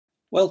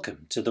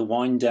Welcome to the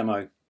wine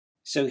demo.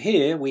 So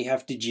here we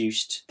have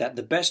deduced that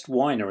the best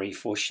winery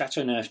for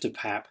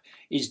Châteauneuf-du-Pape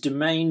is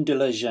Domaine de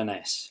la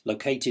Jeunesse,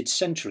 located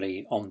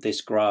centrally on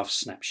this graph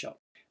snapshot.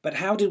 But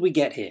how did we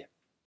get here?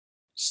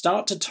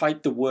 Start to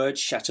type the word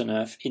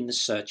Châteauneuf in the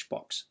search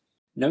box.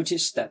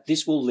 Notice that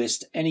this will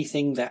list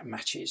anything that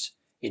matches,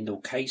 in the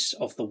case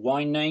of the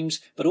wine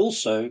names, but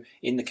also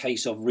in the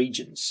case of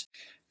regions.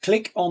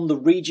 Click on the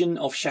region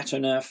of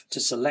Châteauneuf to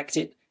select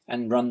it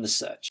and run the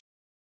search.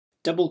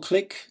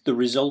 Double-click the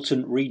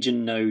resultant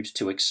region node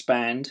to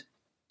expand.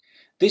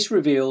 This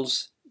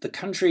reveals the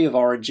country of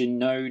origin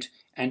node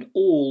and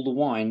all the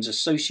wines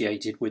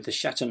associated with the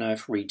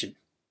Châteauneuf region.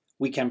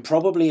 We can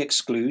probably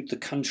exclude the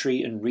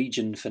country and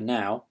region for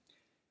now.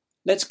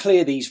 Let's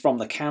clear these from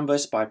the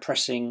canvas by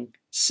pressing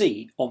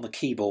C on the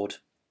keyboard.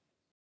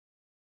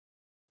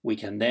 We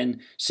can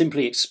then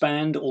simply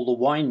expand all the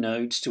wine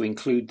nodes to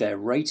include their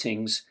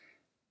ratings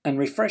and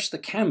refresh the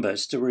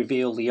canvas to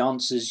reveal the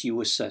answers you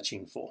were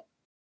searching for.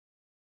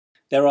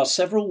 There are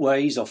several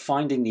ways of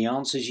finding the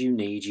answers you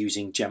need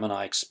using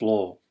Gemini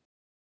Explore.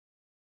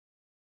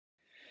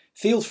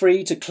 Feel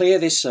free to clear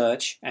this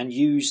search and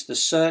use the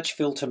search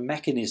filter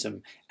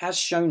mechanism as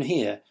shown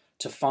here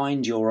to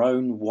find your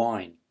own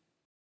wine.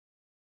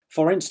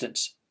 For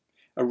instance,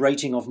 a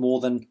rating of more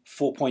than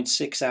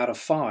 4.6 out of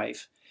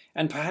 5,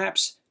 and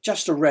perhaps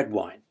just a red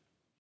wine.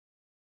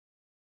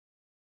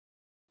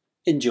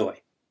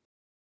 Enjoy,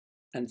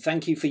 and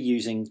thank you for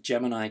using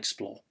Gemini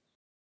Explore.